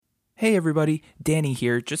Hey everybody, Danny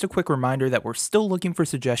here. Just a quick reminder that we're still looking for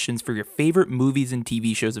suggestions for your favorite movies and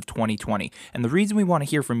TV shows of 2020. And the reason we want to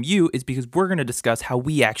hear from you is because we're going to discuss how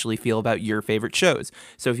we actually feel about your favorite shows.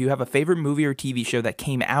 So if you have a favorite movie or TV show that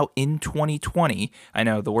came out in 2020, I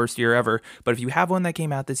know, the worst year ever, but if you have one that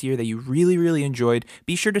came out this year that you really enjoyed,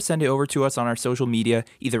 be sure to send it over to us on our social media,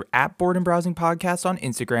 either at Board and Browsing Podcast on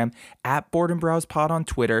Instagram, at Board and Browse Pod on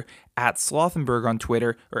Twitter, at Slothenberg on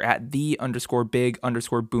Twitter, or at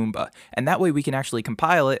the_big_boomba. And that way we can actually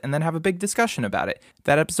compile it and then have a big discussion about it.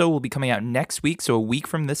 That episode will be coming out next week, so a week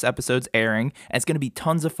from this episode's airing, and it's going to be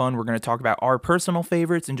tons of fun. We're going to talk about our personal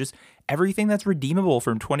favorites and just everything that's redeemable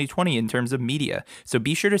from 2020 in terms of media. So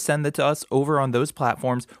be sure to send that to us over on those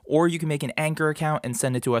platforms, or you can make an Anchor account and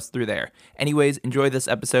send it to us through there. Anyways, enjoy this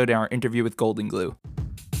episode and our interview with Golden Glue.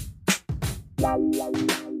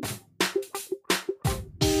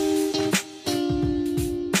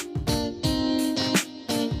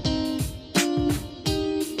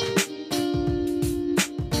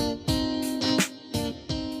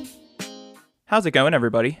 How's it going,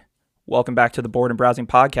 everybody? Welcome back to the Board and Browsing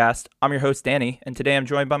Podcast. I'm your host, Danny, and today I'm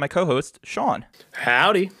joined by my co-host, Sean.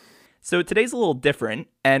 Howdy. So today's a little different,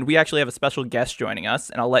 and we actually have a special guest joining us,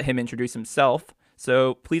 and I'll let him introduce himself.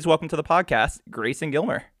 So please welcome to the podcast, Grayson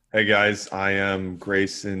Gilmer. Hey guys, I am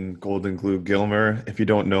Grayson Golden Glue Gilmer. If you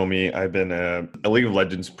don't know me, I've been a League of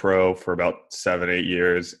Legends pro for about 7-8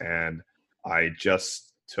 years, and I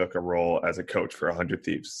just took a role as a coach for 100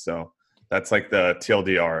 Thieves. So that's like the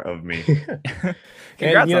TLDR of me.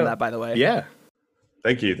 Congrats on that, by the way. Yeah.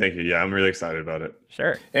 Thank you. Yeah, I'm really excited about it.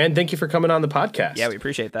 Sure. And thank you for coming on the podcast. Yeah, we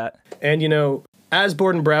appreciate that. And, as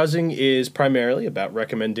Board and Browsing is primarily about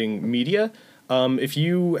recommending media, if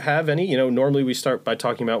you have any, normally we start by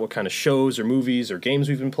talking about what kind of shows or movies or games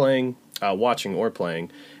we've been playing, watching or playing.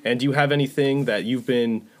 And do you have anything that you've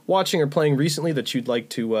been watching or playing recently that you'd like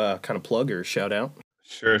to kind of plug or shout out?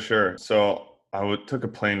 Sure. So I took a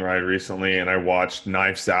plane ride recently and I watched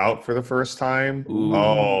Knives Out for the first time. Ooh.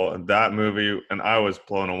 Oh, that movie. And I was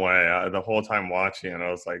blown away the whole time watching it. I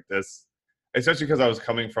was like, this, especially because I was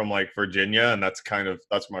coming from like Virginia, and that's where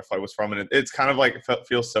my flight was from. And it's kind of like, it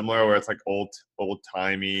feels similar where it's like old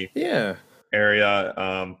timey area.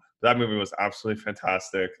 That movie was absolutely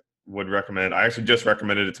fantastic. Would recommend. I actually just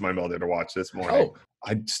recommended it to my mother to watch this morning.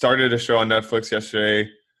 I started a show on Netflix yesterday.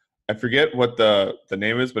 I forget what the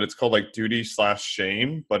name is, but it's called like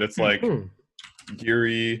Duty/Shame, but it's like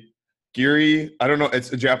Giri. I don't know.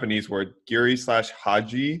 It's a Japanese word.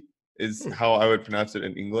 Giri/Haji is how I would pronounce it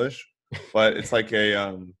in English, but it's like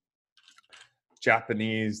a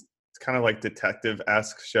Japanese, it's kind of like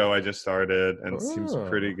detective-esque show I just started, and it seems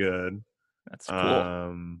pretty good. That's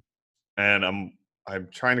cool. And I'm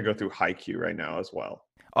trying to go through Haikyuu right now as well.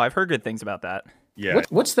 Oh, I've heard good things about that. Yeah.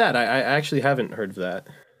 What's that? I actually haven't heard of that.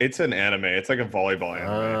 It's an anime. It's like a volleyball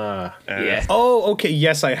anime. Yeah. Oh, okay.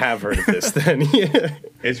 Yes, I have heard of this then. Yeah.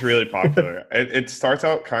 It's really popular. It starts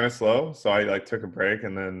out kind of slow, so I like took a break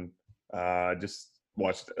and then just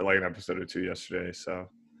watched like an episode or two yesterday. So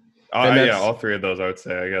all three of those I would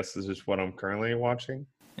say, I guess, is just what I'm currently watching.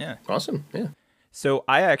 Yeah. Awesome. Yeah. So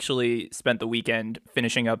I actually spent the weekend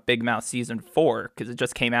finishing up Big Mouth Season 4 because it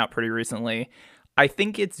just came out pretty recently. I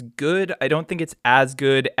think it's good. I don't think it's as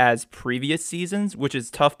good as previous seasons, which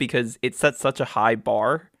is tough because it sets such a high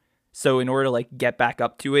bar. So in order to like get back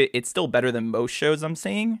up to it, it's still better than most shows I'm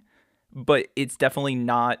seeing, but it's definitely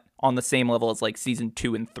not on the same level as like season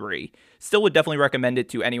 2 and 3. Still would definitely recommend it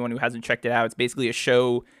to anyone who hasn't checked it out. It's basically a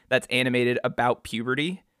show that's animated about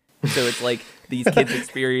puberty. So it's like these kids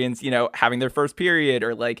experience, having their first period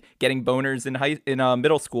or like getting boners in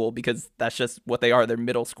middle school, because that's just what they are. They're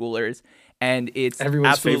middle schoolers. And it's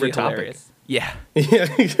everyone's absolutely favorite hilarious. topic. Yeah.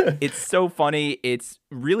 It's so funny. It's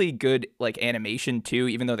really good like animation too,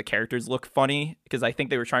 even though the characters look funny, because I think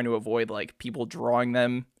they were trying to avoid like people drawing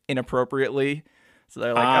them inappropriately. So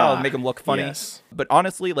they're like, make them look funny. Yes. But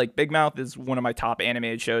honestly, like Big Mouth is one of my top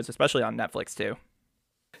animated shows, especially on Netflix too.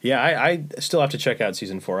 Yeah, I still have to check out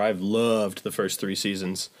season 4. I've loved the first 3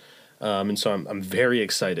 seasons. And so I'm very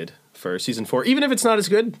excited for season 4. Even if it's not as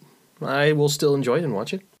good, I will still enjoy it and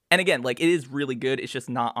watch it. And again, like it is really good. It's just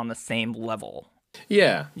not on the same level.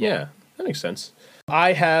 Yeah, that makes sense.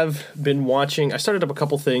 I have been watching, I started up a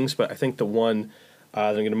couple things, but I think the one that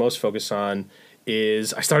I'm going to most focus on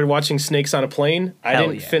is I started watching Snakes on a Plane. I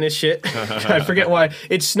didn't finish it. I forget why.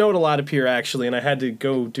 It snowed a lot up here, actually, and I had to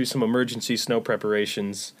go do some emergency snow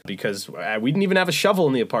preparations because we didn't even have a shovel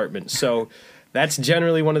in the apartment. So that's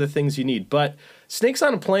generally one of the things you need. But Snakes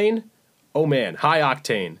on a Plane, oh man, high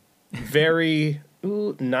octane. Very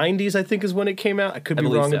 90s, I think, is when it came out. I could be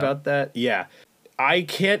wrong about that. Yeah. I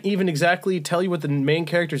can't even exactly tell you what the main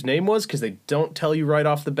character's name was because they don't tell you right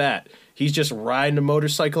off the bat. He's just riding a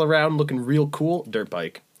motorcycle around looking real cool. Dirt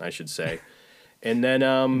bike, I should say. And then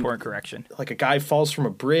important correction. Like a guy falls from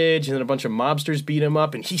a bridge and then a bunch of mobsters beat him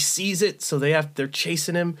up and he sees it, so they're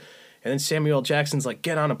chasing him. And then Samuel L. Jackson's like,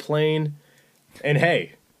 get on a plane. And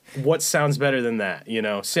hey, what sounds better than that? You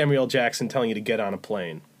know, Samuel L. Jackson telling you to get on a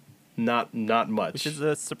plane. Not much. Which is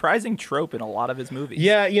a surprising trope in a lot of his movies.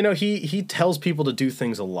 Yeah, you know, he tells people to do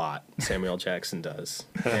things a lot. Samuel L. Jackson does.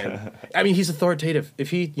 And, I mean, he's authoritative. If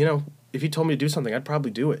he told me to do something, I'd probably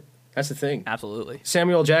do it. That's the thing. Absolutely.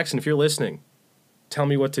 Samuel L. Jackson, if you're listening, tell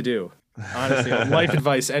me what to do. Honestly, life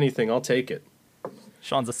advice, anything, I'll take it.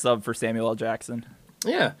 Sean's a sub for Samuel L. Jackson.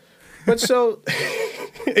 Yeah. But so,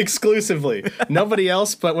 exclusively. Nobody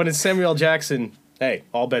else, but when it's Samuel L. Jackson, hey,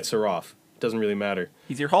 all bets are off. Doesn't really matter.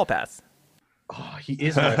 He's your hall pass. Oh, he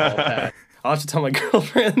is my hall pass. I'll have to tell my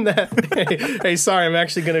girlfriend that, hey, sorry, I'm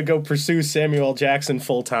actually going to go pursue Samuel L. Jackson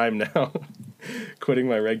full time now. Quitting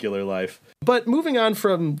my regular life. But moving on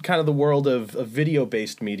from kind of the world of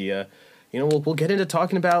video-based media, you know, we'll get into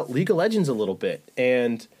talking about League of Legends a little bit.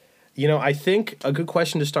 And, you know, I think a good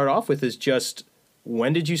question to start off with is just,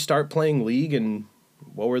 when did you start playing League and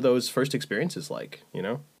what were those first experiences like, you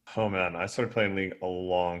know? Oh man, I started playing League a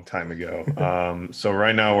long time ago. So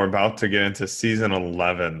right now we're about to get into season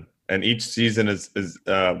 11, and each season is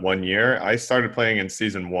 1 year. I started playing in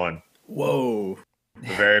season 1. Whoa!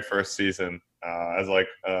 The very first season, as like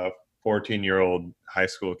a 14-year-old high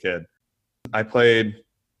school kid. I played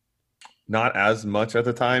not as much at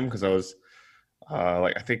the time because I was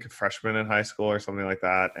like I think a freshman in high school or something like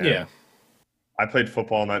that. And yeah. I played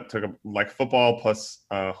football, and that took like football plus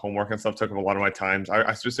homework and stuff took up a lot of my times.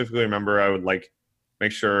 I specifically remember I would like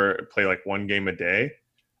make sure play like one game a day.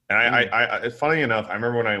 And I funny enough, I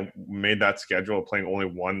remember when I made that schedule of playing only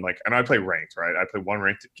one, like, and I play ranked, right? I play one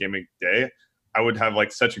ranked game a day. I would have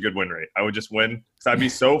like such a good win rate. I would just win because I'd be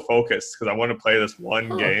so focused because I want to play this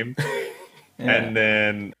one game. Yeah. And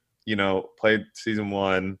then, you know, played season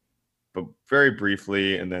 1, but very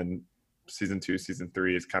briefly, and then season 2, season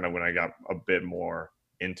 3 is kind of when I got a bit more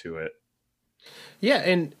into it. Yeah,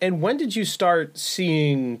 and when did you start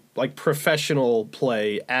seeing like professional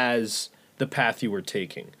play as the path you were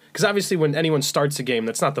taking? Because obviously when anyone starts a game,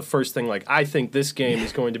 that's not the first thing, like, I think this game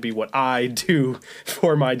is going to be what I do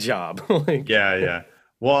for my job. Like, yeah.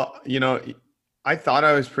 Well, you know, I thought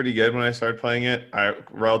I was pretty good when I started playing it.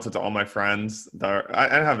 Relative to all my friends, I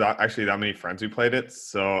didn't have actually that many friends who played it,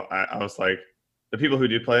 so I was like, the people who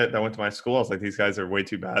do play it that went to my school, I was like, these guys are way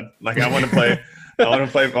too bad. Like, I want to play. I want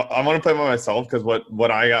to play by myself because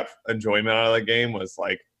what I got enjoyment out of the game was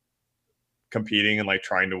like competing and like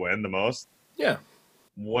trying to win the most. Yeah.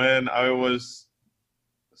 When I was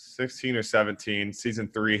 16 or 17, season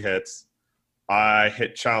 3 hits. I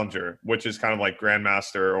hit Challenger, which is kind of like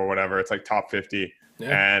Grandmaster or whatever. It's like top 50.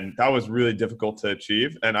 Yeah. And that was really difficult to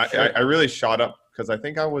achieve. And I really shot up because I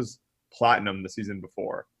think I was Platinum the season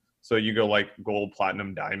before. So you go like Gold,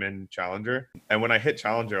 Platinum, Diamond, Challenger. And when I hit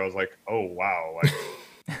Challenger, I was like, oh, wow.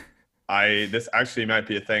 Like, this actually might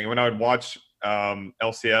be a thing. And when I would watch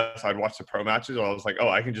LCS, I'd watch the pro matches. I was like, oh,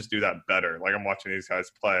 I can just do that better. Like, I'm watching these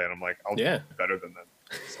guys play. And I'm like, I'll do better than them.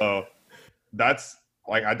 So that's...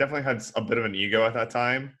 Like, I definitely had a bit of an ego at that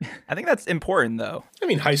time. I think that's important, though. I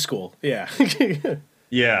mean, high school, yeah.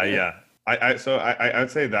 Yeah. I would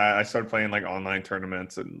say that I started playing like online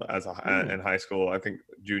tournaments in high school. I think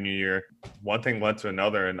junior year, one thing led to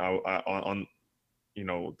another, and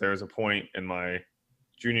there was a point in my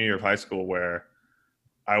junior year of high school where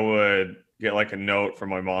I would get like a note from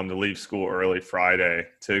my mom to leave school early Friday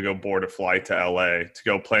to go board a flight to LA to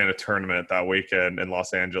go play in a tournament that weekend in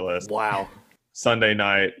Los Angeles. Wow. Sunday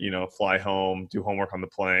night, fly home, do homework on the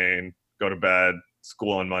plane, go to bed,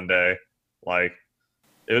 school on Monday. Like,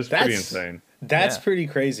 it was pretty insane. That's pretty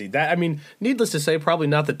crazy. That, I mean, needless to say, probably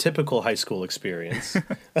not the typical high school experience.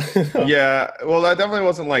 Yeah, well, that definitely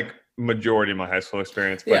wasn't like majority of my high school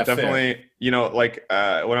experience, but definitely, when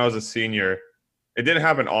I was a senior, it didn't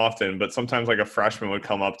happen often, but sometimes like a freshman would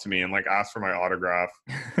come up to me and like ask for my autograph.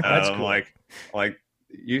 That's cool. like,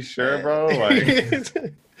 you sure, bro?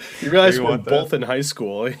 Like. You realize we're both in high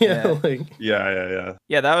school. Yeah.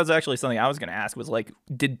 Yeah, that was actually something I was going to ask was like,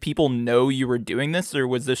 did people know you were doing this, or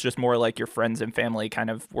was this just more like your friends and family kind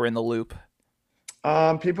of were in the loop?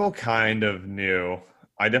 People kind of knew.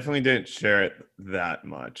 I definitely didn't share it that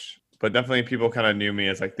much, but definitely people kind of knew me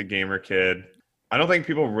as like the gamer kid. I don't think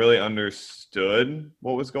people really understood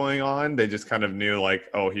what was going on. They just kind of knew like,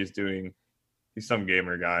 oh, he's some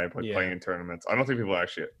gamer guy playing in tournaments. I don't think people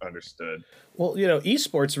actually understood. Well,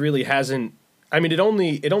 esports really hasn't I mean, it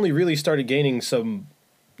only really started gaining some,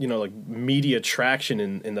 like media traction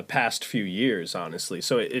in the past few years, honestly.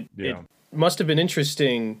 So it must have been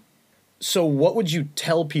interesting. So what would you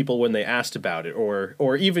tell people when they asked about it,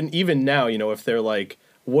 or even now, if they're like,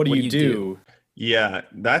 what do you do? Yeah,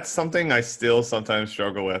 that's something I still sometimes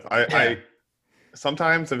struggle with. I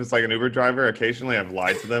sometimes if it's like an Uber driver, occasionally I've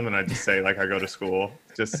lied to them and I just say like I go to school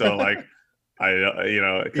just so like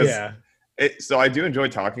because so I do enjoy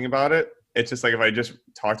talking about it. It's just like if I just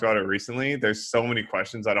talked about it recently, there's so many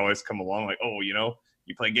questions that always come along like, oh, you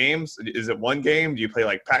play games? Is it one game? Do you play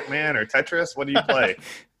like Pac-Man or Tetris? What do you play?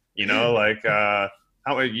 Like how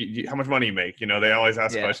much money you make? They always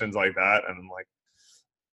ask questions like that, and I'm like,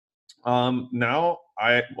 now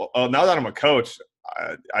that I'm a coach,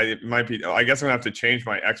 I might be. I guess I'm gonna have to change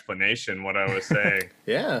my explanation what I was saying.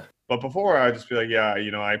 Yeah. But before I'd just be like,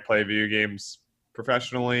 I play video games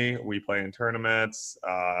professionally. We play in tournaments.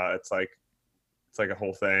 It's like a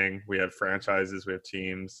whole thing. We have franchises. We have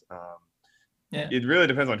teams. It really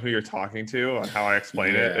depends on who you're talking to on how I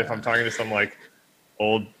explain it. If I'm talking to some like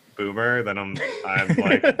old boomer, then I'm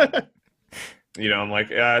like, I'm like,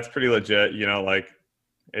 yeah, it's pretty legit. Like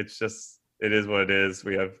it's it is what it is.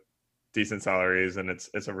 We have decent salaries and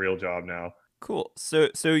it's a real job now. Cool. So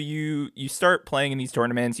you start playing in these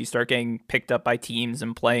tournaments, you start getting picked up by teams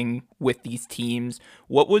and playing with these teams.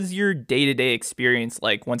 What was your day-to-day experience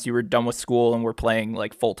like once you were done with school and were playing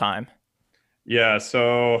like full time? Yeah,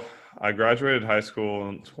 so I graduated high school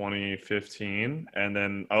in 2015, and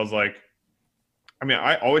then I was like,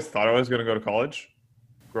 I always thought I was going to go to college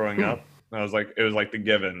growing up. I was like, it was like the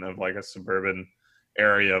given of like a suburban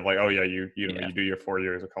area of like, oh yeah, you do your 4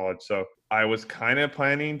 years of college. So I was kind of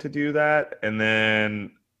planning to do that, and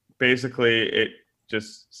then basically it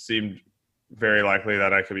just seemed very likely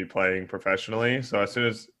that I could be playing professionally. So as soon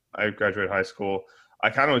as I graduated high school, I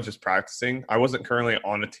kind of was just practicing. I wasn't currently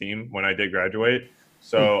on a team when I did graduate,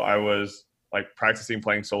 so I was like practicing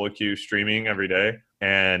playing solo queue, streaming every day,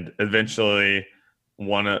 and eventually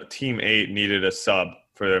Team 8 needed a sub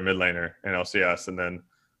for their mid laner in LCS, and then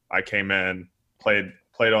I came in, played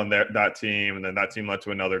on that team, and then that team led to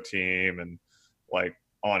another team, and like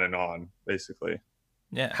on and on, basically.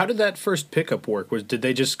 Yeah. How did that first pickup work? Did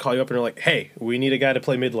they just call you up and they're like, "Hey, we need a guy to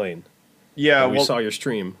play mid lane"? Yeah, we saw your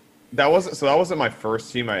stream. That wasn't my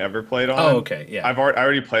first team I ever played on. Oh, okay, yeah. I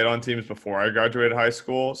already played on teams before I graduated high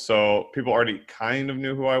school, so people already kind of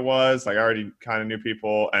knew who I was. Like I already kind of knew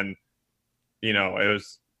people, and it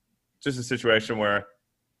was just a situation where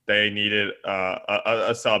they needed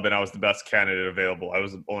a sub, and I was the best candidate available. I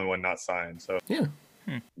was the only one not signed, so yeah,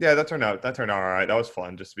 that turned out all right. That was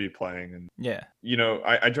fun just to be playing, and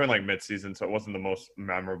I joined like mid-season, so it wasn't the most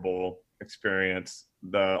memorable experience.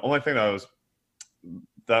 The only thing that was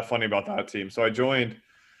that funny about that team, so I joined,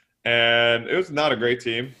 and it was not a great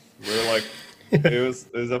team. We were like, it was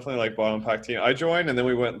definitely like bottom pack team. I joined, and then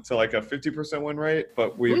we went to like a 50% win rate,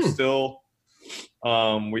 but we still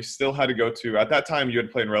had to go to, at that time you had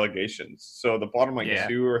to play in relegations. So the bottom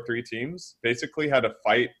 2 or 3 teams basically had to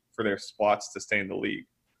fight for their spots to stay in the league.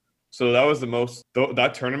 So that was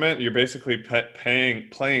that tournament, you're basically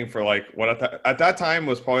playing for like what at that time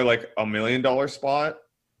was probably like $1 million spot.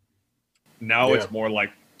 Now it's more like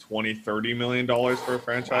 $20-30 million for a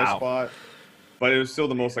franchise spot. But it was still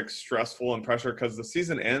the most like stressful and pressure because the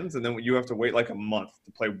season ends and then you have to wait like a month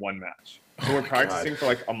to play one match. So we're practicing for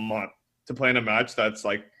like a month to play in a match that's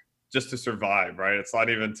like just to survive, right? It's not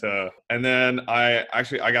even to. And then I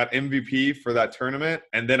got MVP for that tournament,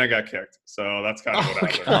 and then I got kicked. So that's kind of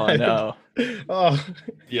what happened. Oh no! Oh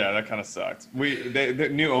yeah, that kind of sucked. The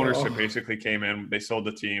new ownership basically came in. They sold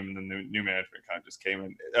the team, and then the new management kind of just came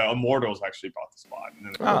in. Immortals actually bought the spot,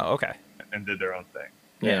 and then okay, and did their own thing.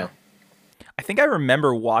 Yeah. I think I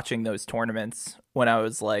remember watching those tournaments when I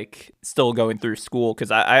was like still going through school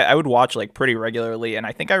because I would watch like pretty regularly, and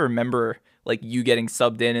I think I remember like you getting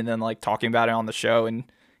subbed in and then like talking about it on the show and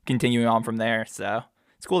continuing on from there. So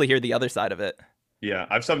it's cool to hear the other side of it. Yeah,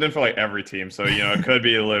 I've subbed in for like every team, so it could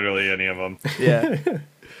be literally any of them. Yeah.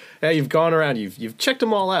 Yeah, you've gone around, you've checked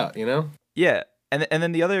them all out, Yeah. And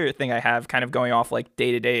then the other thing I have kind of going off like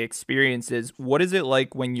day-to-day experiences, what is it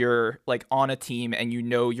like when you're like on a team and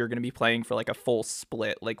you're going to be playing for like a full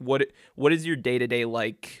split? Like what is your day-to-day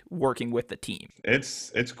like working with the team?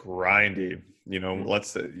 It's grindy. Let's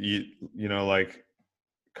say like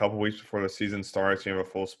a couple weeks before the season starts, you have a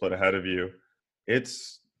full split ahead of you.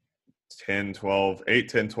 It's 8,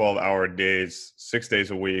 10, 12 hour days, 6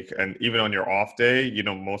 days a week. And even on your off day,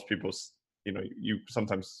 most people, you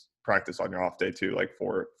sometimes practice on your off day too, like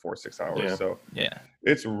 4-6 hours. Yeah. So yeah,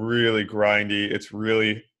 it's really grindy. It's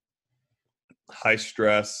really high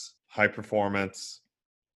stress, high performance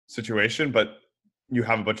situation, but you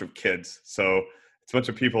have a bunch of kids. So it's a bunch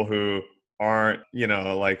of people who aren't,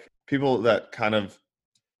 like people that kind of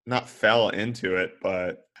not fell into it.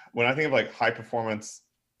 But when I think of like high performance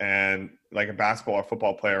and like a basketball or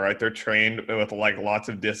football player, right, they're trained with like lots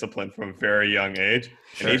of discipline from a very young age.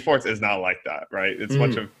 Sure. And esports is not like that, right? It's a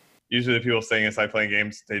bunch of, usually the people staying inside playing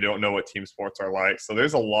games, they don't know what team sports are like. So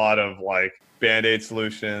there's a lot of like Band-Aid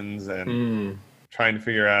solutions and trying to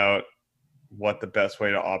figure out what the best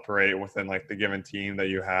way to operate within like the given team that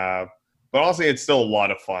you have. But honestly, it's still a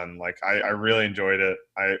lot of fun. Like I really enjoyed it.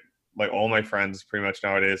 Like all my friends pretty much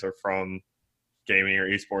nowadays are from gaming or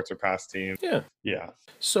esports or past teams. Yeah.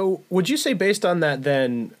 So would you say based on that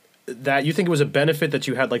then that you think it was a benefit that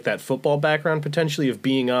you had like that football background potentially of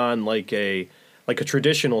being on like a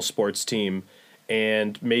traditional sports team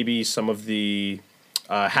and maybe some of the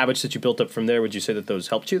habits that you built up from there, would you say that those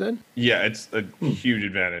helped you then? Yeah, it's a huge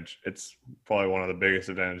advantage. It's probably one of the biggest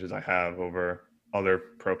advantages I have over other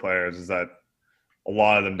pro players is that a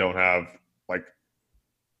lot of them don't have like,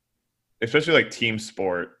 especially like team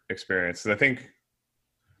sport experience. Because I think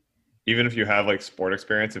even if you have like sport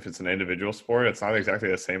experience, if it's an individual sport, it's not exactly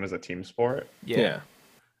the same as a team sport. Yeah.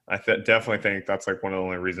 I definitely think that's like one of the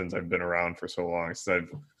only reasons I've been around for so long. Is I've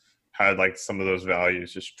had like some of those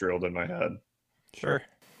values just drilled in my head. Sure.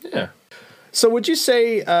 Yeah. So would you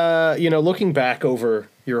say, looking back over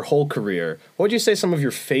your whole career, what would you say some of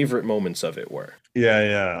your favorite moments of it were?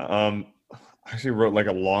 Yeah. I actually wrote like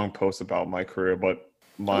a long post about my career, but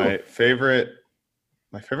my favorite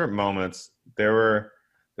moments, there's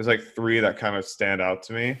like 3 that kind of stand out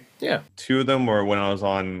to me. Yeah. 2 of them were when I was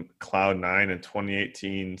on Cloud 9 in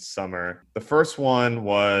 2018 summer. The first one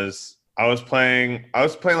was I was playing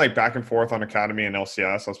like back and forth on Academy and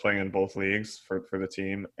LCS. I was playing in both leagues for the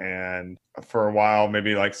team. And for a while,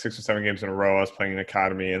 maybe like 6 or 7 games in a row, I was playing in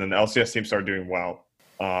Academy. And then the LCS team started doing well.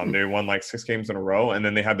 They won like 6 games in a row. And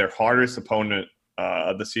then they had their hardest opponent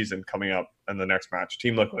of the season coming up in the next match,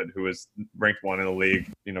 Team Liquid, who was ranked 1 in the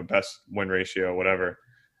league, best win ratio, whatever.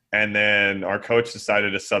 And then our coach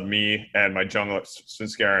decided to sub me and my jungler,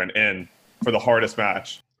 Svenskeren, in for the hardest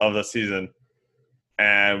match of the season.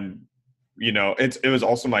 And it was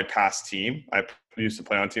also my past team. I used to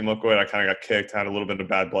play on Team Liquid. I kind of got kicked, had a little bit of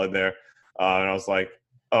bad blood there. And I was like,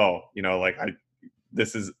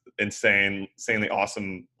 this is insanely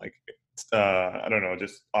awesome. Like, I don't know,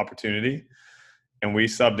 just opportunity. And we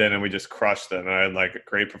subbed in and we just crushed them. And I had like a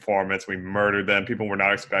great performance. We murdered them. People were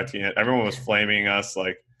not expecting it. Everyone was flaming us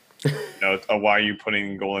like, why are you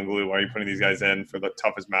putting Golden Glue? Why are you putting these guys in for the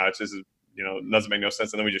toughest match? This is, doesn't make no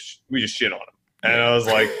sense. And then we just shit on them. And I was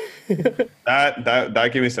like, that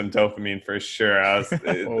gave me some dopamine for sure.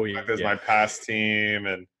 There's my past team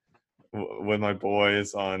and with my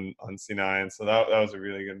boys on C9. So that was a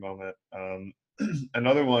really good moment.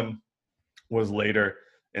 Another one was later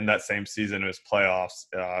in that same season. It was playoffs,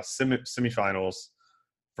 semifinals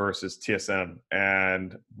versus TSM.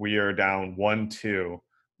 And we are down 1-2.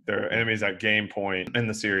 Their enemies at game point in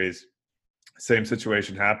the series. Same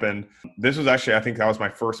situation happened. This was actually, I think that was my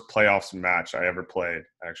first playoffs match I ever played,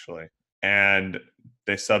 actually. And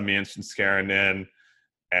they subbed me instant Scaring in,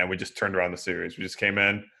 and we just turned around the series. We just came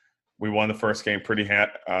in. We won the first game pretty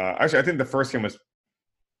actually, I think the first game was,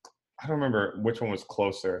 I don't remember which one was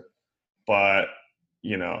closer, but,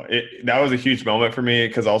 that was a huge moment for me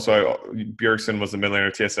because also Bjergsen was the mid laner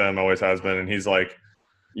of TSM, always has been, and he's like,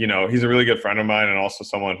 he's a really good friend of mine and also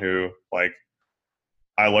someone who, like,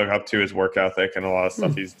 I look up to his work ethic and a lot of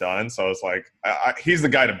stuff he's done. So I was like, he's the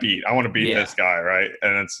guy to beat. I want to beat this guy, right?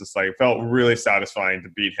 And it's just like, it felt really satisfying to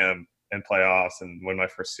beat him in playoffs and win my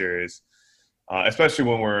first series, especially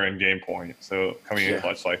when we're in game point. So coming in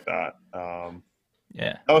clutch like that.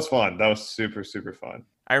 That was fun. That was super, super fun.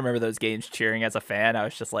 I remember those games cheering as a fan. I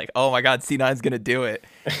was just like, oh my God, C9's going to do it.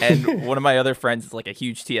 And one of my other friends is like a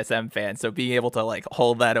huge TSM fan. So being able to like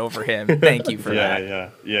hold that over him, thank you for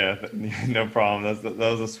that. Yeah. No problem. That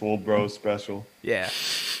was a Swole Bro special. Yeah.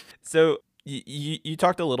 So you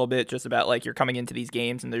talked a little bit just about like you're coming into these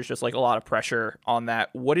games and there's just like a lot of pressure on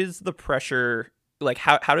that. What is the pressure? Like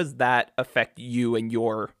how does that affect you and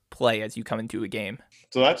your play as you come into a game?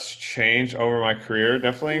 So that's changed over my career.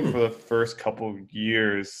 Definitely for the first couple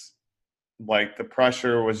years, like the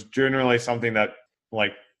pressure was generally something that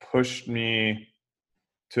like pushed me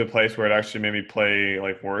to a place where it actually made me play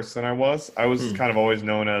like worse than I was. I was kind of always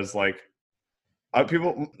known as like,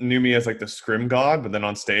 people knew me as like the scrim god, but then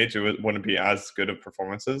on stage it wouldn't be as good of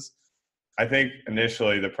performances. I think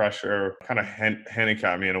initially the pressure kind of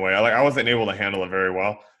handicapped me in a way. I wasn't able to handle it very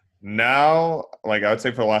well. Now, like I would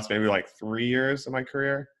say for the last maybe like 3 years of my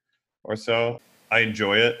career or so, I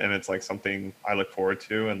enjoy it, and it's like something I look forward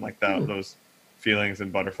to, and like that those feelings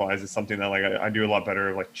and butterflies is something that like I do a lot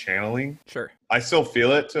better like channeling. Sure. I still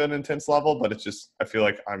feel it to an intense level, but it's just I feel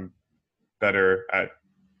like I'm better at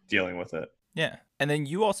dealing with it. Yeah. And then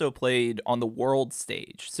you also played on the world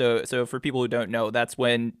stage. So for people who don't know, that's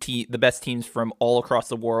when the best teams from all across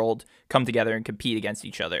the world come together and compete against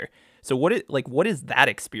each other. So what is that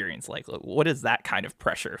experience like? What does that kind of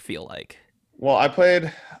pressure feel like? Well, I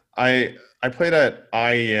played at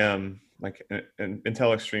IEM, like in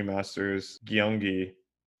Intel Extreme Masters Gyeonggi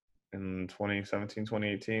in 2017,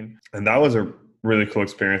 2018. And that was a really cool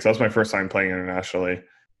experience. That was my first time playing internationally.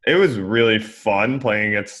 It was really fun playing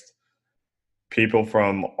against people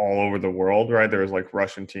from all over the world, right? There was like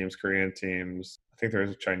Russian teams, Korean teams. I think there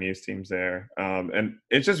was Chinese teams there. And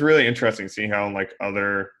it's just really interesting seeing how like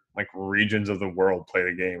other like regions of the world play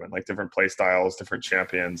the game and like different play styles, different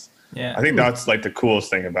champions. Yeah. I think that's like the coolest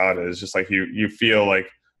thing about it is just like you feel like,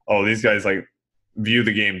 oh, these guys like view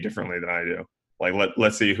the game differently than I do. Like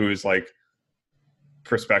let's see who's like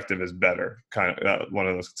perspective is better, kind of one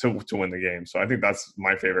of those to win the game. So I think that's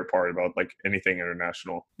my favorite part about like anything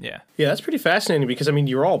international. Yeah. Yeah, that's pretty fascinating because I mean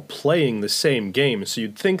you're all playing the same game, so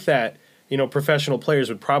you'd think that professional players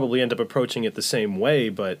would probably end up approaching it the same way.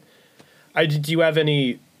 But do you have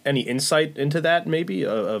any insight into that maybe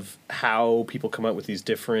of how people come up with these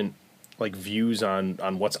different like views on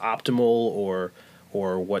what's optimal or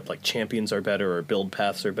what like champions are better or build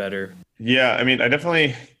paths are better? Yeah, I mean, I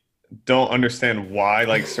definitely don't understand why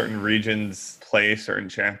like certain regions play certain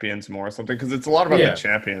champions more or something, because it's a lot about the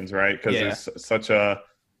champions, right? Because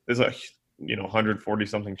there's 140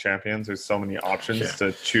 something champions. There's so many options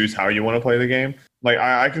to choose how you want to play the game. Like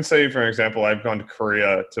I can say, for example, I've gone to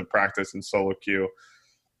Korea to practice in solo queue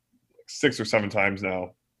 6 or 7 times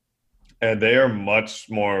now, and they are much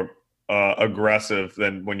more aggressive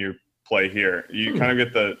than when you play here. You kind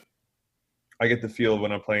of get I get the feel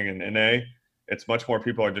when I'm playing in NA. It's much more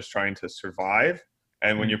people are just trying to survive.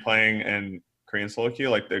 And when you're playing in Korean solo queue,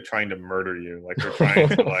 like they're trying to murder you. Like they're trying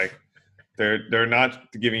to like, they're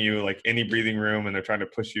not giving you like any breathing room, and they're trying to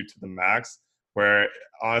push you to the max. Where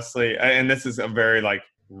honestly, and this is a very like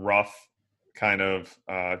rough kind of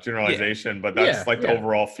generalization, but that's the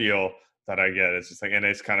overall feel that I get. It's just like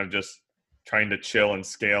NA's kind of just trying to chill and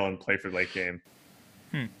scale and play for late game.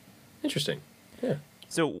 Interesting. Yeah.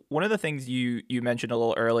 So one of the things you mentioned a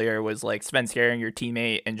little earlier was like Svenskeren, your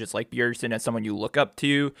teammate, and just like Bjergsen as someone you look up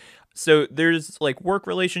to. So there's like work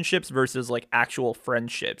relationships versus like actual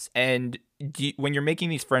friendships. And when you're making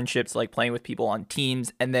these friendships, like playing with people on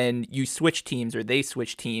teams, and then you switch teams or they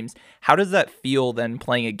switch teams, how does that feel then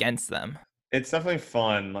playing against them? It's definitely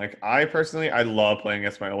fun. Like I love playing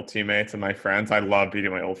against my old teammates and my friends. I love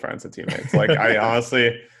beating my old friends and teammates. Like I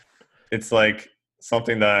honestly, it's like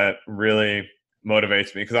something that really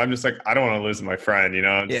motivates me, because I'm just like, I don't want to lose my friend,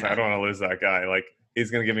 I don't want to lose that guy. Like he's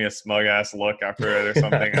gonna give me a smug ass look after it or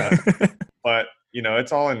something. But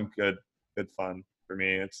it's all in good fun for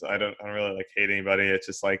me. I don't really like hate anybody. It's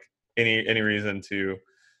just like any reason to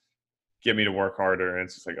get me to work harder, and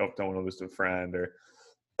it's just like, oh, don't want to lose to a friend. Or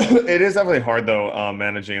it is definitely hard though,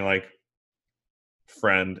 managing like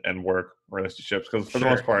friend and work relationships, because for the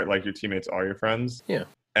most part, like your teammates are your friends. Yeah.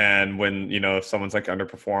 And when, if someone's like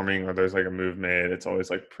underperforming or there's like a move made, it's always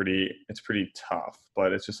like pretty tough,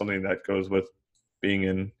 but it's just something that goes with being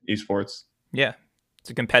in esports. Yeah. It's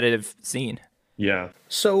a competitive scene. Yeah.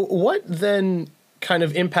 So what then kind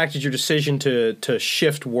of impacted your decision to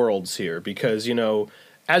shift worlds here? Because,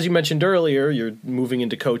 as you mentioned earlier, you're moving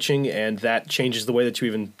into coaching, and that changes the way that you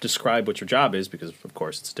even describe what your job is, because of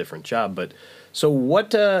course it's a different job. But so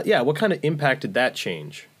what kind of impacted that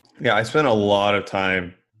change? Yeah, I spent a lot of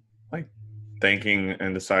time like thinking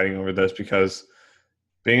and deciding over this, because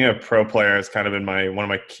being a pro player has kind of been one of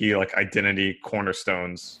my key like identity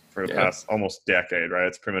cornerstones for the past almost decade, right?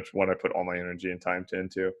 It's pretty much what I put all my energy and time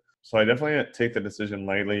into. So I definitely didn't take the decision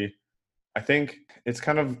lightly. I think it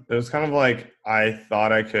was kind of like I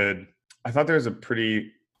thought there was a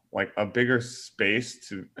pretty like a bigger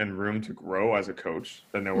space and room to grow as a coach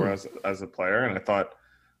than there were as a player. And I thought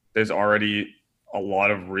there's already a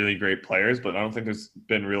lot of really great players, but I don't think there's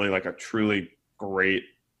been really like a truly great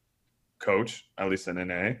coach, at least in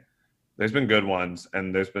NA. There's been good ones,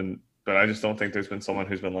 but I just don't think there's been someone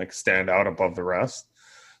who's been like stand out above the rest.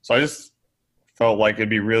 So I just felt like it'd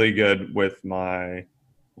be really good with my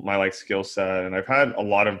like skill set. And I've had a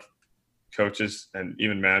lot of coaches and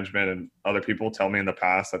even management and other people tell me in the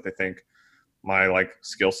past that they think my like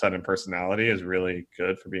skill set and personality is really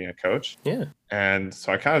good for being a coach. Yeah. And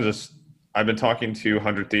so I've been talking to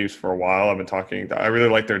 100 Thieves for a while. I really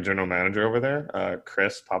like their general manager over there,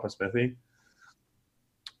 Chris Papasmithy.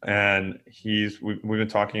 and we've been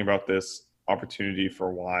talking about this opportunity for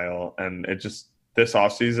a while, and it just this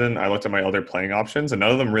offseason I looked at my other playing options and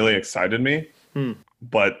none of them really excited me.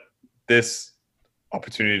 But this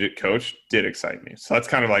opportunity to coach did excite me. So that's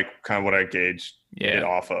kind of what I gauged it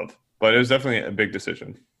off of. But it was definitely a big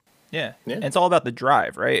decision. Yeah. And it's all about the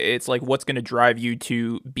drive, right? It's like what's going to drive you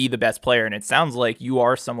to be the best player. And it sounds like you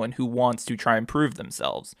are someone who wants to try and prove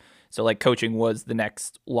themselves. So like coaching was the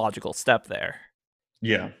next logical step there.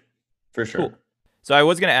 Yeah, for sure. Cool. So I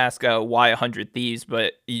was going to ask why 100 Thieves,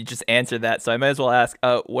 but you just answered that. So I might as well ask,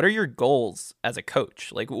 what are your goals as a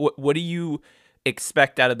coach? Like, what do you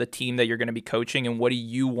expect out of the team that you're going to be coaching, and what do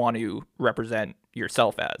you want to represent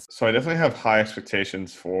yourself as? So I definitely have high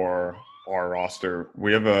expectations for our roster.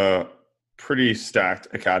 We have a pretty stacked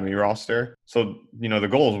academy roster. So, the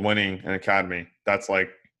goal is winning an academy. That's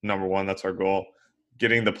like number one. That's our goal.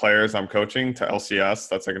 Getting the players I'm coaching to LCS,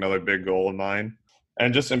 that's like another big goal of mine.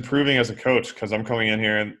 And just improving as a coach, because I'm coming in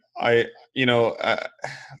here and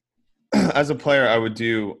as a player, I would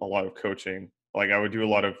do a lot of coaching. Like I would do a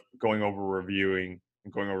lot of going over reviews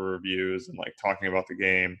and like talking about the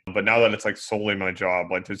game. But now that it's like solely my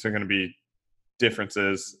job, like there's going to be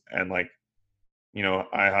differences, and like,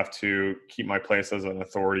 I have to keep my place as an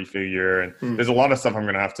authority figure, and there's a lot of stuff I'm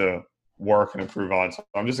going to have to work and improve on. So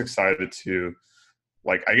I'm just excited to,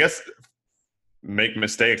 like, I guess, make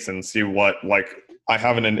mistakes and see what, like, I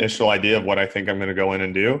have an initial idea of what I think I'm going to go in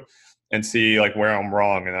and do, and see like where I'm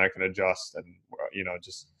wrong, and then I can adjust and,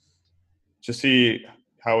 just see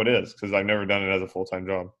how it is, because I've never done it as a full-time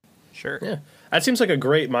job. Sure. Yeah. That seems like a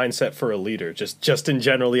great mindset for a leader. Just in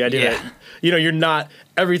general, the idea that, you're not,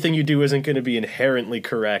 everything you do isn't going to be inherently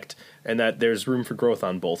correct, and that there's room for growth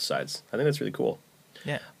on both sides. I think that's really cool.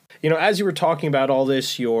 Yeah. As you were talking about all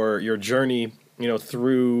this, your journey,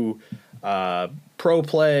 through pro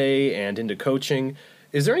play and into coaching,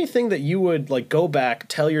 is there anything that you would like go back,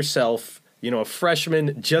 tell yourself, a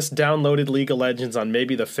freshman just downloaded League of Legends on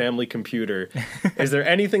maybe the family computer? Is there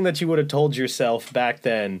anything that you would have told yourself back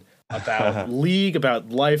then about League, about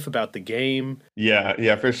life, about the game?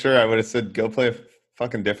 Yeah, for sure. I would have said, go play a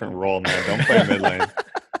fucking different role, man. Don't play mid lane.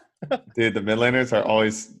 Dude, the mid laners are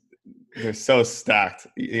always, they're so stacked.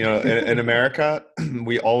 In America,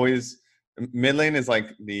 mid lane is like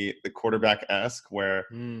the quarterback-esque, where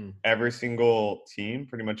every single team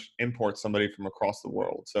pretty much imports somebody from across the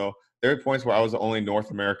world. So there are points where I was the only North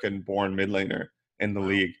American-born mid laner in the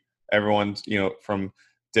league. Everyone's, from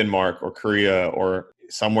Denmark or Korea or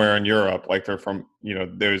somewhere in Europe. Like they're from,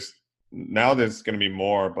 there's going to be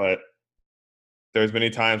more, but there's many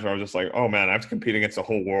times where I was just like, oh man, I have to compete against the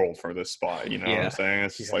whole world for this spot. You know what I'm saying?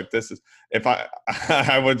 It's just like, this is, if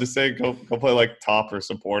I would just say, go play like top or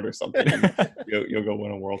support or something. You'll go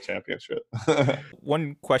win a world championship.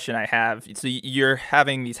 One question I have, so you're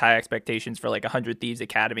having these high expectations for like 100 Thieves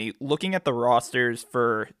Academy. Looking at the rosters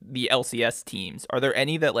for the LCS teams, are there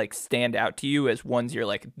any that like stand out to you as ones you're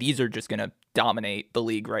like, these are just going to dominate the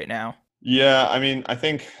league right now? Yeah, I mean, I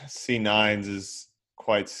think C9's is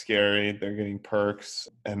quite scary. They're getting perks,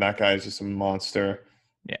 and that guy is just a monster.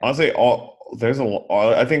 Yeah. Honestly,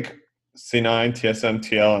 I think C9, TSM,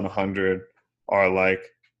 TL, and 100 are like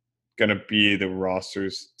gonna be the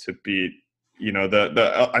rosters to beat.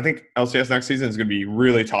 I think LCS next season is gonna be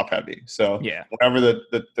really top heavy. So whenever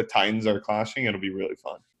the Titans are clashing, it'll be really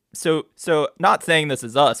fun. So not saying this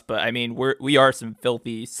is us, but I mean we are some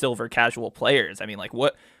filthy silver casual players. I mean, like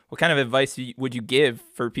what kind of advice would you give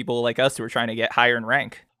for people like us who are trying to get higher in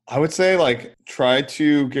rank? I would say like try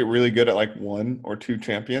to get really good at like 1 or 2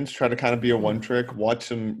 champions. Try to kind of be a one trick. Watch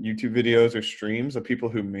some YouTube videos or streams of people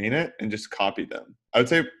who main it and just copy them. I would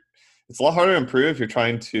say it's a lot harder to improve if you're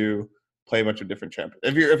trying to play a bunch of different champions.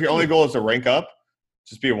 If your only goal is to rank up,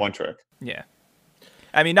 just be a one trick. Yeah.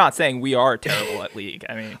 I mean, not saying we are terrible at League.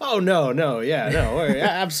 I mean, absolutely.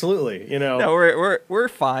 No, we're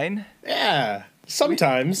fine. Yeah.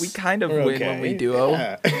 Sometimes we kind of win when we duo.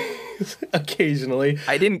 Yeah. Occasionally.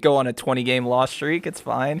 I didn't go on a 20-game loss streak. It's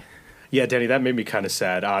fine. Yeah, Danny, that made me kind of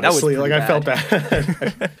sad, honestly. Like bad. I felt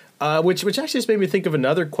bad. Which actually just made me think of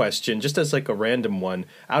another question, just as like a random one.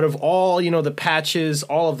 Out of all, the patches,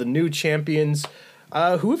 all of the new champions,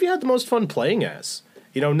 who have you had the most fun playing as?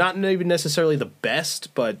 Not even necessarily the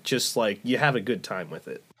best, but just like you have a good time with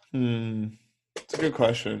it. That's a good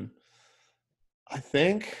question. I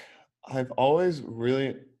think I've always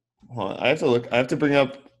really. I have to bring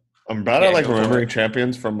up. I'm bad at like remembering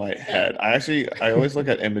champions from my head. I always look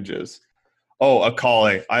at images. Oh,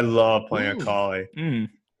 Akali! I love playing Akali.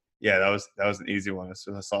 Yeah, that was an easy one. As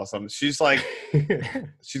soon as I saw something, she's like,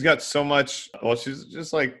 she's got so much. Well, she's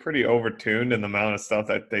just like pretty overtuned in the amount of stuff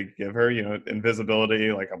that they give her. You know,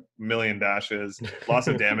 invisibility, like a million dashes, lots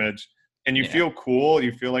of damage, and you feel cool.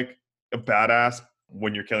 You feel like a badass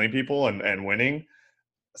when you're killing people and winning.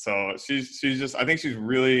 So she's just. I think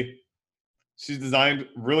she's designed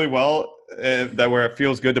really well that where it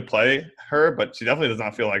feels good to play her, but she definitely does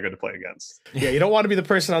not feel that good to play against. Yeah, you don't want to be the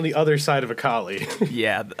person on the other side of a collie.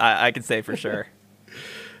 Yeah, I can say for sure.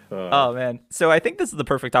 Oh, man. So I think this is the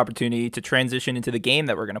perfect opportunity to transition into the game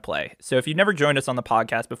that we're going to play. So if you've never joined us on the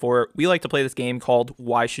podcast before, we like to play this game called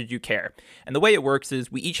Why Should You Care? And the way it works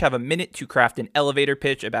is we each have a minute to craft an elevator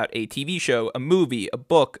pitch about a TV show, a movie, a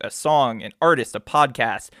book, a song, an artist, a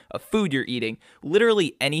podcast, a food you're eating,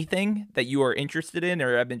 literally anything that you are interested in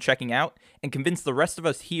or have been checking out, and convince the rest of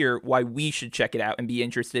us here why we should check it out and be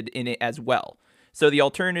interested in it as well. So the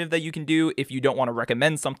alternative that you can do if you don't want to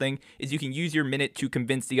recommend something is you can use your minute to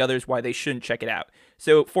convince the others why they shouldn't check it out.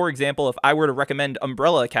 So, for example, if I were to recommend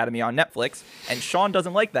Umbrella Academy on Netflix and Sean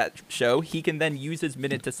doesn't like that show, he can then use his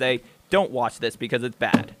minute to say, don't watch this because it's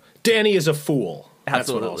bad. Danny is a fool.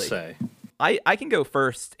 Absolutely. That's what I'll say. I can go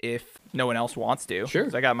first if no one else wants to. Sure.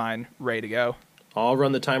 So I got mine ready to go. I'll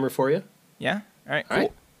run the timer for you. Yeah? All right, cool. All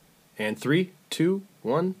right. And 3, 2,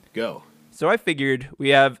 1, go. So I figured we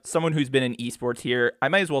have someone who's been in esports here. I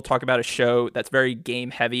might as well talk about a show that's very game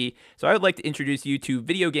heavy. So I would like to introduce you to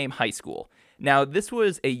Video Game High School. Now, this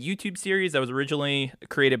was a YouTube series that was originally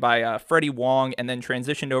created by Freddie Wong and then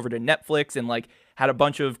transitioned over to Netflix and had a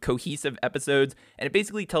bunch of cohesive episodes. And it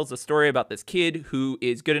basically tells the story about this kid who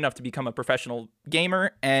is good enough to become a professional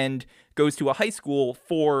gamer and goes to a high school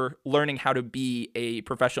for learning how to be a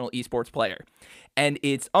professional esports player. And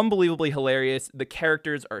it's unbelievably hilarious. The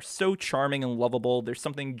characters are so charming and lovable. There's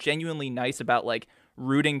something genuinely nice about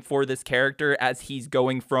rooting for this character as he's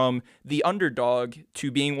going from the underdog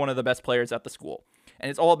to being one of the best players at the school. And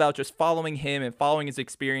it's all about just following him and following his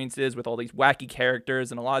experiences with all these wacky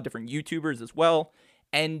characters and a lot of different YouTubers as well.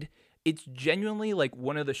 And it's genuinely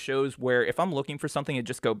one of the shows where if I'm looking for something to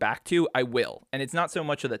just go back to, I will. And it's not so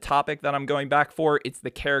much of the topic that I'm going back for, it's the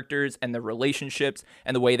characters and the relationships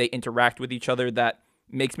and the way they interact with each other that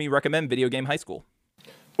makes me recommend Video Game High School.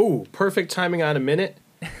 Ooh, perfect timing on a minute.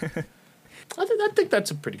 I think that's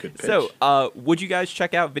a pretty good pitch. So, would you guys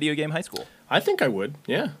check out Video Game High School? I think I would,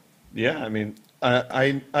 yeah. Yeah, I mean,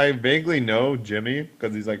 I vaguely know Jimmy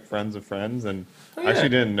because he's friends of friends, and I actually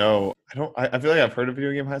didn't know. I feel like I've heard of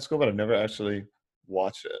Video Game High School, but I've never actually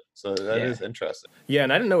watched it. So that is interesting. Yeah,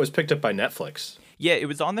 and I didn't know it was picked up by Netflix. Yeah, it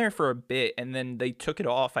was on there for a bit, and then they took it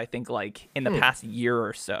off, I think, in the past year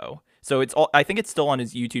or so. So I think it's still on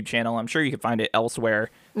his YouTube channel. I'm sure you can find it elsewhere.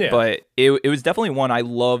 Yeah. But it was definitely one I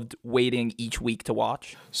loved waiting each week to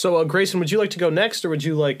watch. So, Grayson, would you like to go next, or would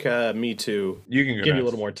you like me to give you a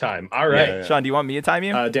little more time? All right. Yeah. Sean, do you want me to time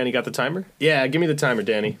you? Danny got the timer? Yeah, give me the timer,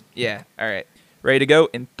 Danny. Yeah, all right. Ready to go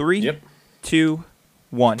in 3, 2,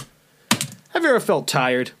 1. Have you ever felt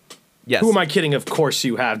tired? Yes. Who am I kidding? Of course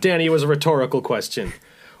you have. Danny, it was a rhetorical question.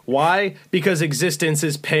 Why? Because existence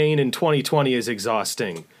is pain and 2020 is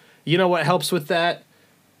exhausting. You know what helps with that?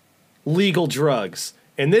 Legal drugs.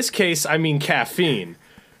 In this case, I mean caffeine.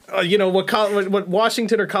 What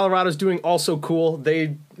Washington or Colorado is doing also cool.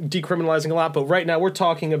 They decriminalizing a lot, but right now we're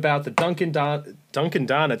talking about the Dunkin'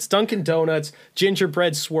 Donuts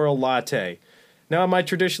gingerbread swirl latte. Now, am I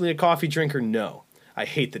traditionally a coffee drinker? No. I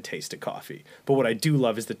hate the taste of coffee. But what I do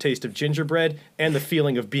love is the taste of gingerbread and the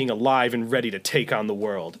feeling of being alive and ready to take on the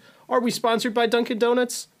world. Are we sponsored by Dunkin'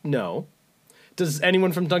 Donuts? No. Does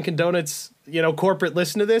anyone from Dunkin' Donuts, corporate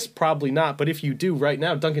listen to this? Probably not. But if you do right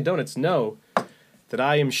now, Dunkin' Donuts, know that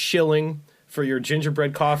I am shilling for your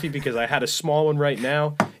gingerbread coffee because I had a small one right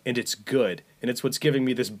now, and it's good. And it's what's giving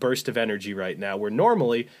me this burst of energy right now, where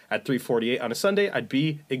normally at 3:48 on a Sunday, I'd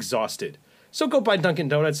be exhausted. So go buy Dunkin'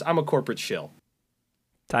 Donuts. I'm a corporate shill.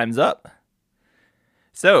 Time's up.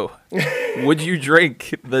 So, would you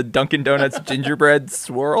drink the Dunkin' Donuts gingerbread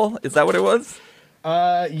swirl? Is that what it was?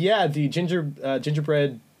 Yeah, the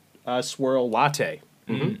gingerbread swirl latte.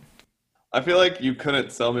 Mm-hmm. I feel like you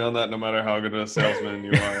couldn't sell me on that no matter how good of a salesman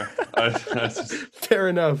you are. Fair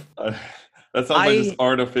enough. That sounds like just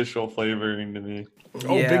artificial flavoring to me.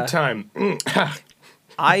 Oh, yeah. Big time.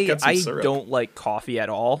 I don't like coffee at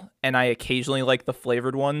all, and I occasionally like the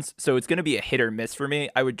flavored ones, so it's going to be a hit or miss for me.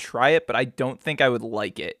 I would try it, but I don't think I would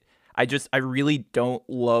like it. I really don't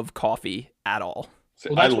love coffee at all.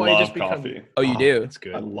 Well, I love coffee. Oh, you do? That's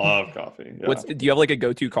good. I love coffee. Yeah. Do you have a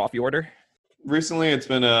go-to coffee order? Recently, it's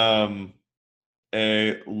been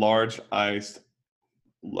a large iced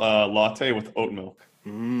latte with oat milk.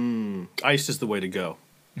 Iced is the way to go.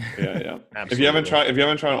 Yeah. If you haven't tried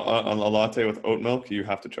a latte with oat milk, you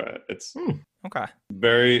have to try it. It's okay.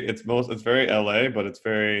 It's very LA, but it's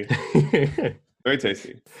very very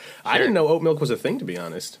tasty. I didn't know oat milk was a thing, to be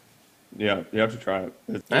honest. Yeah, you have to try it.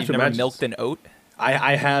 You've never milked an oat?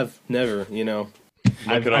 I have never,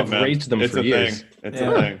 I've raised them for years. It's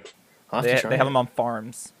a thing. They have them on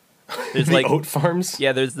farms. There's like oat farms?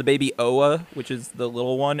 Yeah, there's the baby Oa, which is the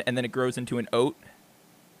little one, and then it grows into an oat.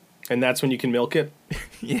 And that's when you can milk it?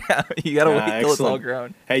 Yeah, you gotta wait till it's all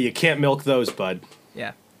grown. Hey, you can't milk those, bud.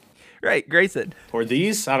 Yeah. Right, Grayson. Or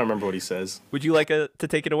these? I don't remember what he says. Would you like to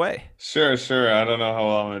take it away? Sure. I don't know how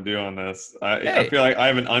well I'm going to do on this. I feel like I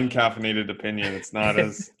have an uncaffeinated opinion. It's not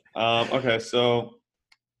as... okay, so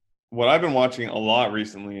what I've been watching a lot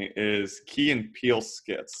recently is Key and Peele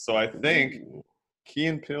skits. So I think Key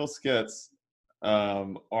and Peele skits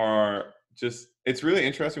are just... It's really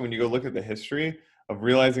interesting when you go look at the history of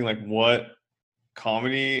realizing like what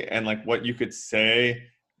comedy and like what you could say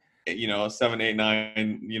 7, 8,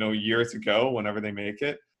 9 years ago whenever they make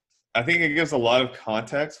it. I think it gives a lot of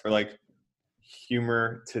context for like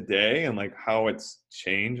humor today and like how it's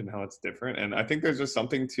changed and how it's different. And I think there's just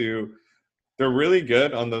something they're really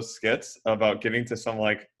good on those skits about getting to some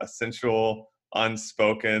like essential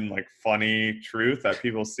unspoken like funny truth that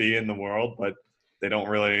people see in the world but they don't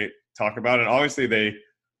really talk about. And obviously they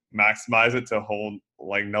maximize it to a whole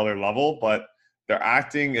like another level, but their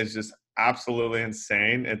acting is just absolutely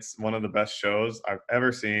insane. It's one of the best shows I've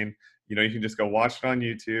ever seen. You can just go watch it on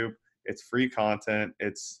YouTube. It's free content.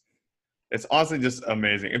 It's honestly just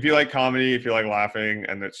amazing. If you like comedy, if you like laughing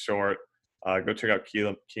and it's short, go check out Key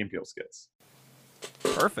and Peele skits.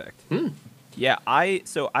 Perfect. Yeah,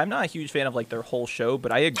 I'm not a huge fan of like their whole show,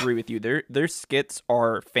 but I agree with you. Their skits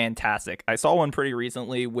are fantastic. I saw one pretty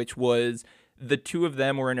recently, which was the two of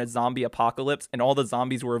them were in a zombie apocalypse, and all the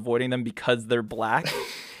zombies were avoiding them because they're black.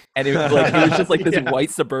 And it was just like this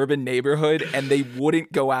white suburban neighborhood, and they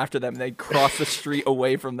wouldn't go after them. They'd cross the street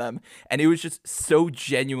away from them, and it was just so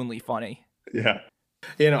genuinely funny. Yeah.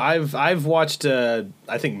 I've watched I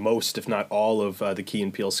think most, if not all, of the Key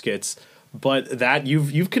and Peele skits. But that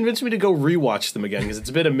you've convinced me to go rewatch them again because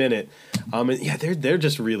it's been a minute. And yeah, they're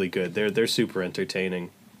just really good. They're super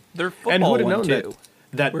entertaining. They're football and who would have known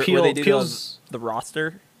that Peele's the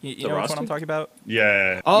roster. You know what I'm talking about?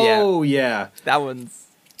 Yeah. Oh yeah. That one's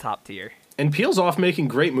top tier. And Peele's off making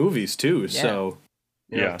great movies too. Yeah. So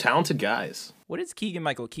talented guys. What is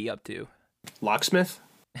Keegan-Michael Key up to? Locksmith.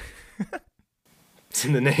 It's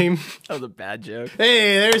in the name. That was a bad joke.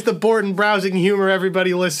 Hey, there's the bored and browsing humor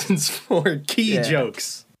everybody listens for. Key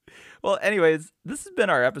jokes. Well, anyways, this has been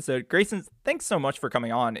our episode. Grayson, thanks so much for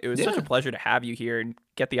coming on. It was such a pleasure to have you here and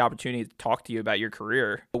get the opportunity to talk to you about your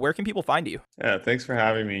career. Where can people find you? Yeah, thanks for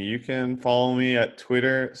having me. You can follow me at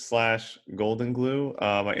Twitter/GoldenGlue.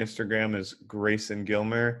 My Instagram is Grayson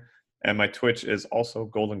Gilmer. And my Twitch is also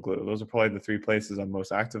Golden Glue. Those are probably the 3 places I'm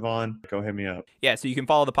most active on. Go hit me up. Yeah, so you can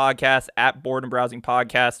follow the podcast at Bored and Browsing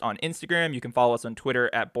Podcast on Instagram. You can follow us on Twitter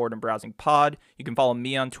at Bored and Browsing Pod. You can follow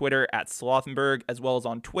me on Twitter at Slothenberg, as well as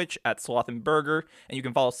on Twitch at Slothenberger. And you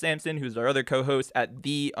can follow Samson, who's our other co-host, at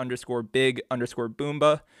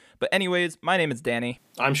 _big_boomba. But anyways, my name is Danny.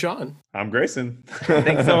 I'm Sean. I'm Grayson.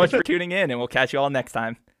 Thanks so much for tuning in, and we'll catch you all next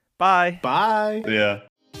time. Bye. Bye. Yeah.